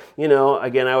rather,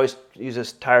 again, I always use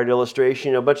this tired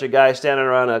illustration, a bunch of guys standing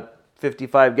around a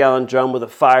 55-gallon drum with a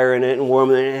fire in it and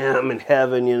warm, I'm in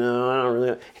heaven, I don't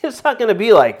really, it's not going to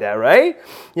be like that, right?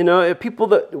 People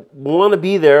that want to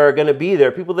be there are going to be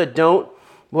there. People that don't,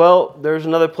 well, there's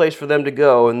another place for them to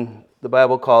go, and the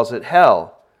Bible calls it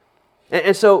hell.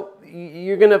 And so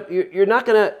you're not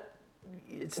going to,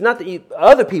 it's not that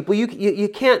other people, you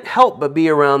can't help but be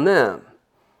around them.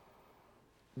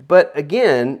 But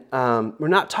again, we're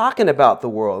not talking about the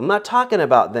world. I'm not talking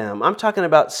about them. I'm talking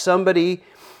about somebody.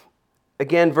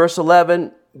 Again, verse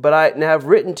 11, but I have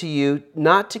written to you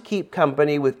not to keep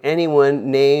company with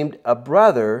anyone named a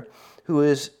brother who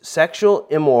is sexual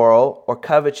immoral or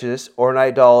covetous or an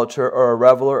idolater or a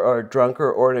reveler or a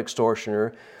drunkard or an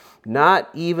extortioner, not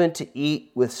even to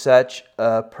eat with such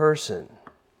a person.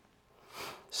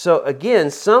 So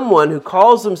again, someone who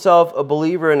calls himself a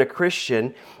believer and a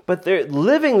Christian, but they're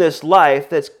living this life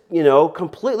that's,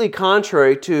 completely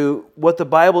contrary to what the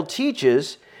Bible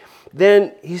teaches,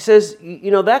 then he says,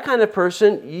 that kind of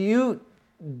person, you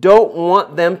don't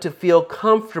want them to feel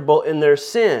comfortable in their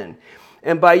sin.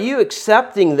 And by you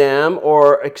accepting them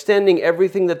or extending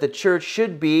everything that the church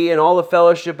should be and all the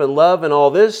fellowship and love and all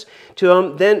this to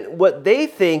them, then what they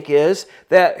think is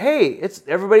that, hey,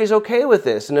 everybody's okay with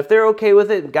this. And if they're okay with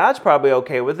it, God's probably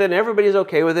okay with it, and everybody's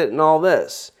okay with it and all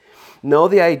this. No,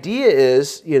 the idea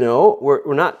is,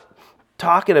 we're not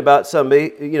talking about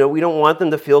somebody, we don't want them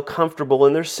to feel comfortable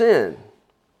in their sin.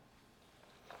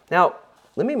 Now,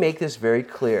 let me make this very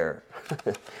clear,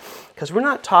 because we're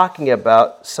not talking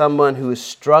about someone who is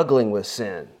struggling with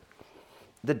sin,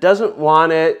 that doesn't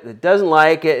want it, that doesn't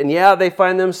like it, and yeah, they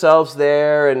find themselves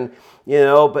there, and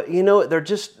but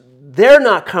they're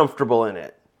not comfortable in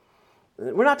it.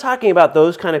 We're not talking about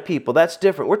those kind of people. That's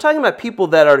different. We're talking about people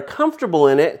that are comfortable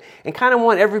in it and kind of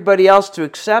want everybody else to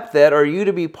accept that, or you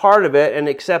to be part of it and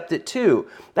accept it too.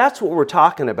 That's what we're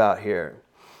talking about here.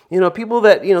 People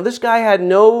that, this guy had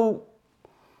no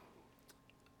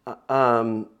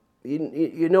problem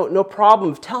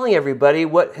of telling everybody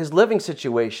what his living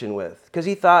situation with, because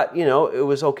he thought, it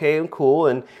was okay and cool,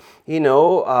 and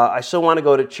I still want to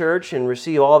go to church and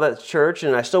receive all that church,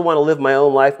 and I still want to live my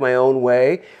own life my own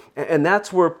way. And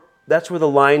that's where the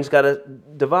lines got to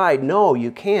divide. No,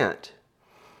 you can't.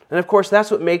 And of course,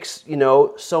 that's what makes,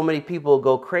 so many people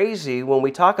go crazy when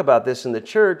we talk about this in the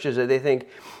church, is that they think,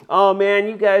 oh man,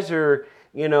 you guys are,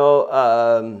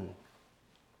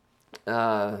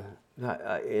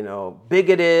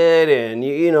 bigoted, and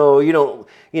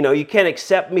you can't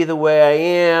accept me the way I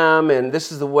am, and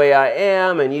this is the way I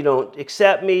am, and you don't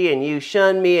accept me, and you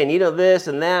shun me, and this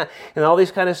and that, and all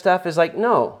these kind of stuff is like,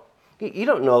 no. You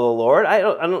don't know the Lord. I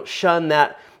don't shun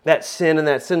that sin and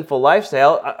that sinful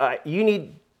lifestyle. You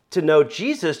need to know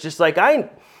Jesus just like I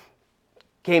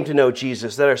came to know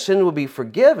Jesus, that our sin will be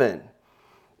forgiven.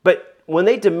 But when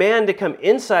they demand to come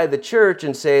inside the church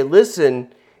and say,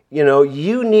 listen,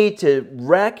 you need to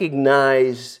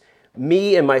recognize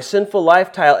me and my sinful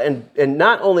lifestyle, and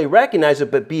not only recognize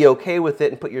it, but be okay with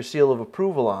it and put your seal of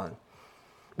approval on,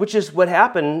 which is what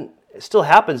happened. It still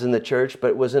happens in the church,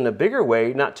 but it was in a bigger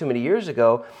way not too many years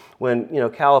ago when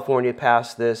California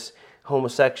passed this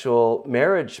homosexual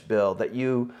marriage bill that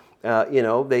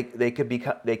they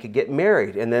could get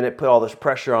married, and then it put all this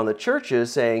pressure on the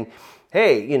churches saying,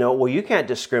 hey, you can't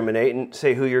discriminate and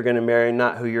say who you're going to marry and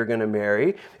not who you're going to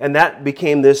marry, and that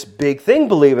became this big thing,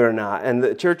 believe it or not. And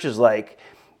the church is like,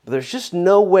 there's just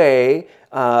no way,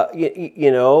 I'm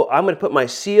going to put my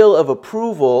seal of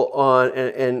approval on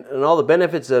and all the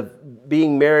benefits of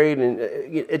being married, and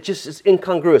it's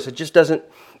incongruous. It doesn't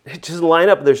line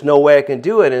up. There's no way I can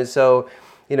do it. And so,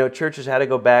 churches had to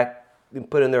go back and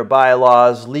put in their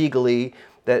bylaws legally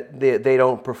that they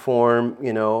don't perform,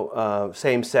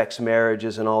 same-sex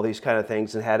marriages and all these kind of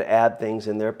things, and had to add things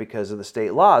in there because of the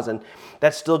state laws. And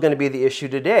that's still going to be the issue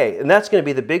today. And that's going to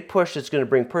be the big push that's going to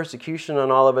bring persecution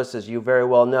on all of us, as you very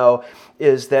well know,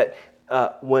 is that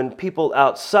when people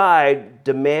outside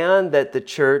demand that the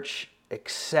church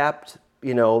accept,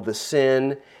 the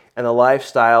sin and the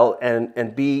lifestyle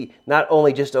and be not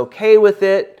only just okay with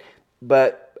it,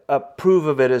 but approve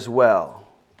of it as well.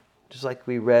 Just like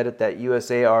we read at that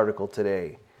USA article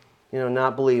today.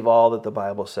 Not believe all that the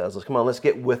Bible says. Let's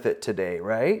get with it today,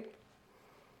 right?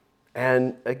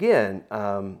 And again,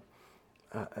 a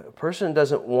person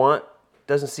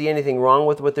doesn't see anything wrong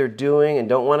with what they're doing and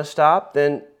don't want to stop,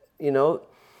 then,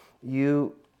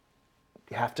 you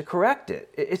have to correct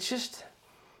it. It's just,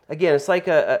 again, it's like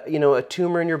a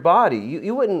tumor in your body.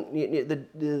 You wouldn't,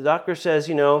 the doctor says,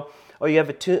 oh, you have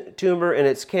a tumor and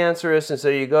it's cancerous, and so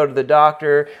you go to the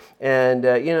doctor, and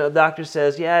the doctor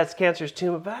says, yeah, it's cancerous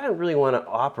tumor, but I don't really want to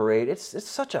operate. It's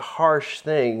such a harsh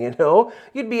thing,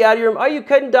 You'd be out of your, are you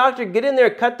cutting, doctor? Get in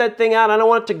there, cut that thing out. I don't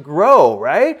want it to grow,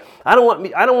 right? I don't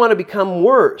want to become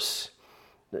worse.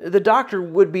 The doctor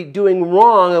would be doing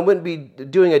wrong and wouldn't be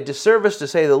doing a disservice, to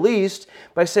say the least,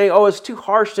 by saying, oh, it's too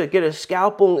harsh to get a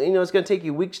scalpel. It's going to take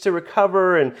you weeks to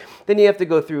recover, and then you have to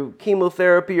go through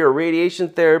chemotherapy or radiation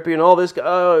therapy and all this.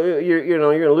 Oh, you're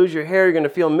going to lose your hair. You're going to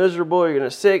feel miserable. You're going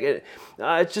to sick.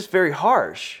 It's just very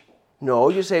harsh. No,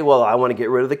 you say, well, I want to get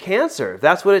rid of the cancer. If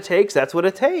that's what it takes, that's what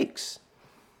it takes.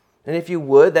 And if you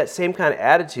would, that same kind of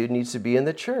attitude needs to be in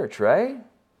the church, right?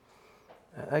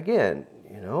 Again,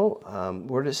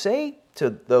 we're to say to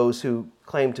those who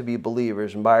claim to be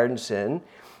believers mired in sin,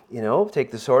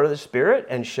 take the sword of the Spirit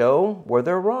and show where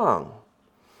they're wrong.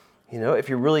 If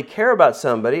you really care about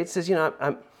somebody, it says,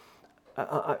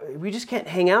 we just can't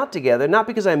hang out together, not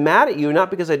because I'm mad at you,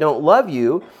 not because I don't love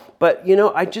you, but,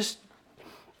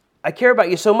 I care about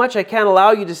you so much I can't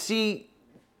allow you to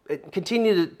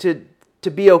continue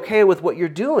to be okay with what you're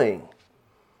doing.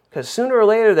 Because sooner or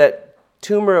later that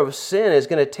tumor of sin is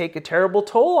going to take a terrible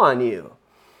toll on you.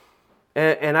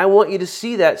 And I want you to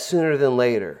see that sooner than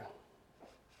later.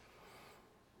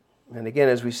 And again,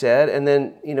 as we said, and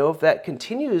then, if that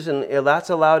continues and that's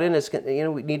allowed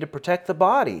in, we need to protect the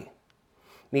body.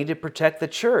 Need to protect the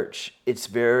church. It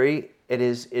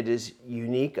is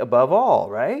unique above all,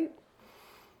 right?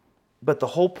 But the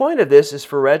whole point of this is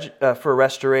for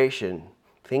restoration.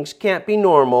 Things can't be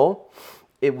normal.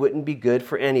 It wouldn't be good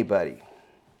for anybody.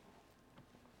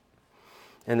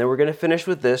 And then we're going to finish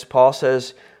with this. Paul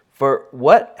says, for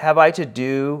what have I to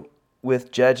do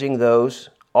with judging those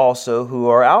also who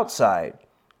are outside?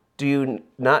 Do you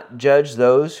not judge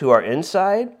those who are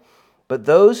inside? But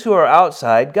those who are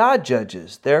outside, God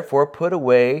judges. Therefore, put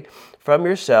away from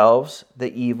yourselves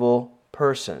the evil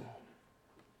person.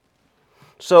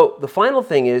 So the final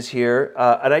thing is here,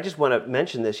 and I just want to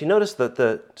mention this. You notice that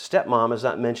the stepmom is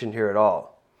not mentioned here at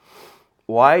all.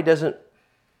 Why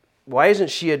isn't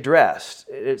she addressed?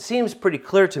 It seems pretty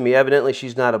clear to me. Evidently,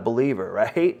 she's not a believer,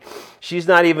 right? She's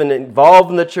not even involved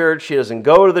in the church. She doesn't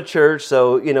go to the church.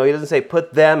 So, he doesn't say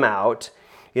put them out.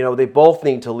 They both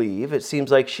need to leave. It seems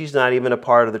like she's not even a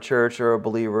part of the church or a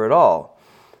believer at all.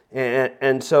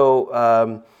 And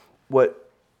so what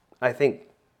I think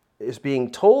is being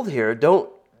told here, don't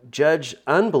judge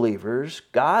unbelievers.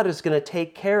 God is going to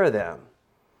take care of them.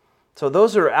 So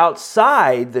those who are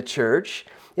outside the church,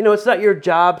 it's not your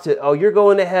job to, you're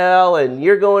going to hell and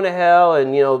you're going to hell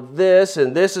and, this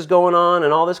and this is going on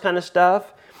and all this kind of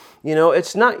stuff.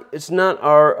 It's not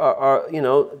our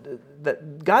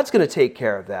that God's going to take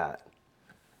care of that.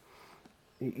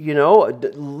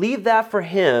 Leave that for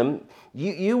Him.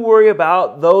 You worry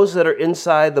about those that are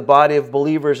inside the body of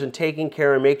believers and taking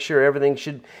care and make sure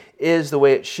everything is the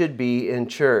way it should be in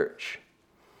church.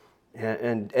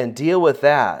 And deal with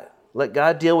that. Let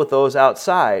God deal with those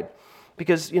outside.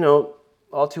 Because,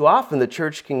 all too often the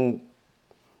church can,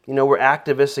 we're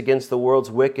activists against the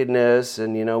world's wickedness,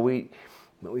 and,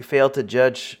 we fail to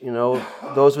judge,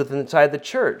 those within inside the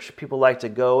church. People like to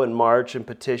go and march and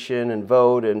petition and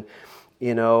vote and,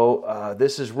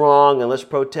 this is wrong and let's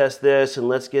protest this and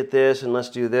let's get this and let's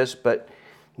do this. But,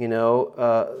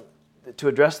 to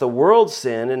address the world's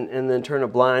sin and then turn a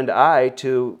blind eye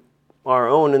to our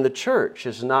own in the church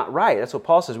is not right. That's what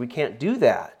Paul says. We can't do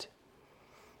that.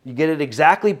 You get it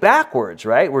exactly backwards,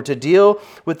 right? We're to deal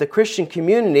with the Christian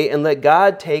community and let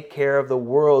God take care of the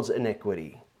world's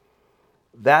iniquity.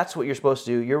 That's what you're supposed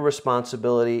to do. Your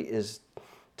responsibility is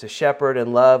to shepherd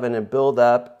and love and build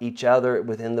up each other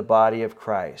within the body of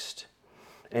Christ.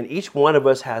 And each one of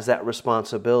us has that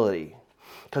responsibility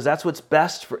because that's what's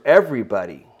best for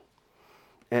everybody.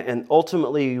 And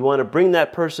ultimately, you want to bring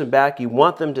that person back. You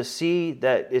want them to see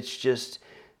that it's just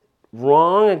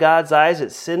wrong in God's eyes.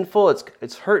 It's sinful.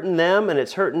 It's hurting them and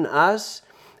it's hurting us.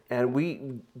 And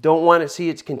we don't want to see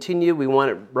it continue. We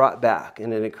want it brought back.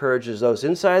 And it encourages those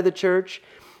inside the church.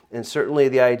 And certainly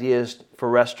the idea is for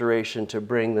restoration to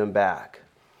bring them back.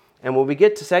 And when we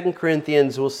get to 2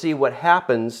 Corinthians, we'll see what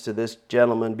happens to this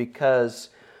gentleman because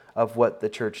of what the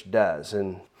church does.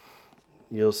 And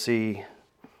you'll see,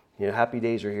 happy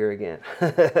days are here again.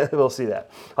 We'll see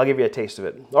that. I'll give you a taste of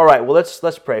it. All right, well,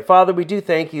 let's pray. Father, we do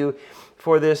thank you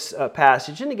for this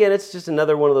passage. And again, it's just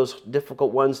another one of those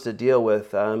difficult ones to deal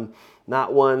with.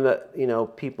 Not one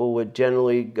that, people would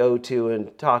generally go to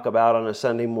and talk about on a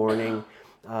Sunday morning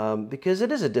because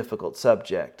it is a difficult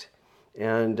subject.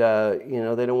 And,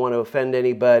 they don't want to offend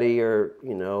anybody or,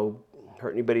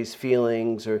 hurt anybody's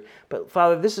feelings. But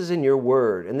Father, this is in your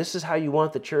word, and this is how you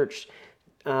want the church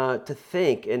to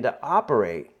think and to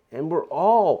operate. And we're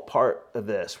all part of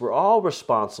this. We're all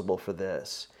responsible for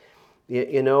this.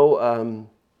 Again,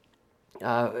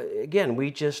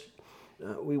 we just,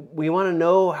 we want to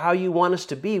know how you want us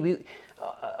to be. We,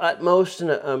 utmost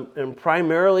and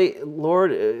primarily,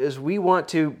 Lord, is we want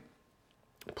to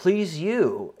please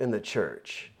you in the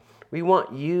church. We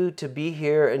want you to be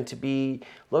here and to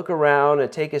look around and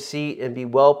take a seat and be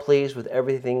well pleased with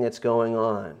everything that's going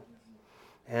on.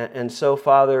 And so,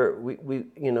 Father, we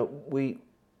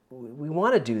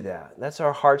want to do that. That's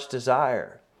our heart's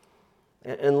desire.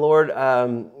 And Lord,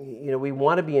 we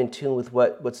want to be in tune with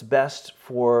what's best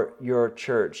for your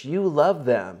church. You love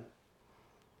them.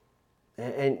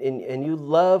 And you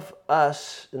love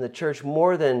us in the church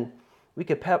more than we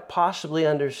could possibly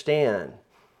understand.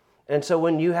 And so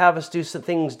when you have us do some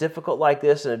things difficult like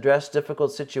this and address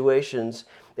difficult situations,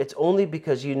 it's only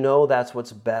because you know that's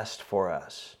what's best for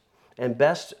us. And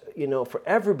best, for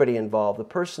everybody involved, the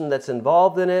person that's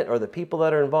involved in it or the people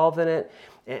that are involved in it,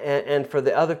 and for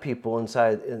the other people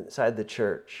inside the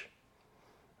church.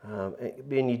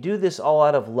 And you do this all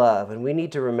out of love, and we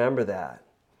need to remember that.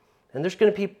 And there's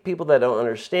going to be people that don't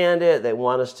understand it. They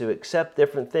want us to accept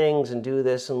different things and do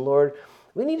this. And Lord,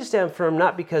 we need to stand firm,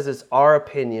 not because it's our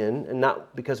opinion and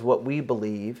not because of what we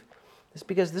believe. It's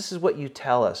because this is what you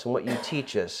tell us and what you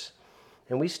teach us.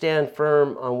 And we stand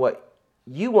firm on what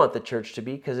you want the church to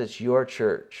be because it's your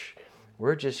church.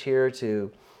 We're just here to,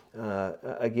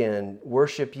 again,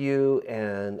 worship you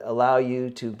and allow you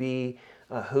to be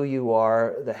who you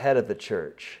are, the head of the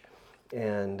church.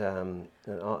 And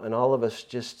all of us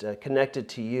just connected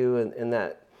to you and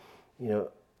that,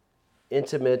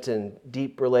 intimate and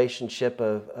deep relationship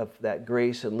of that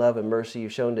grace and love and mercy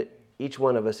you've shown to each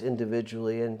one of us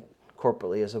individually and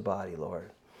corporately as a body,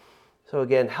 Lord. So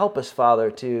again, help us, Father,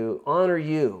 to honor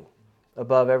you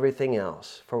above everything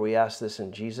else. For we ask this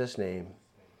in Jesus' name.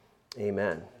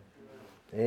 Amen.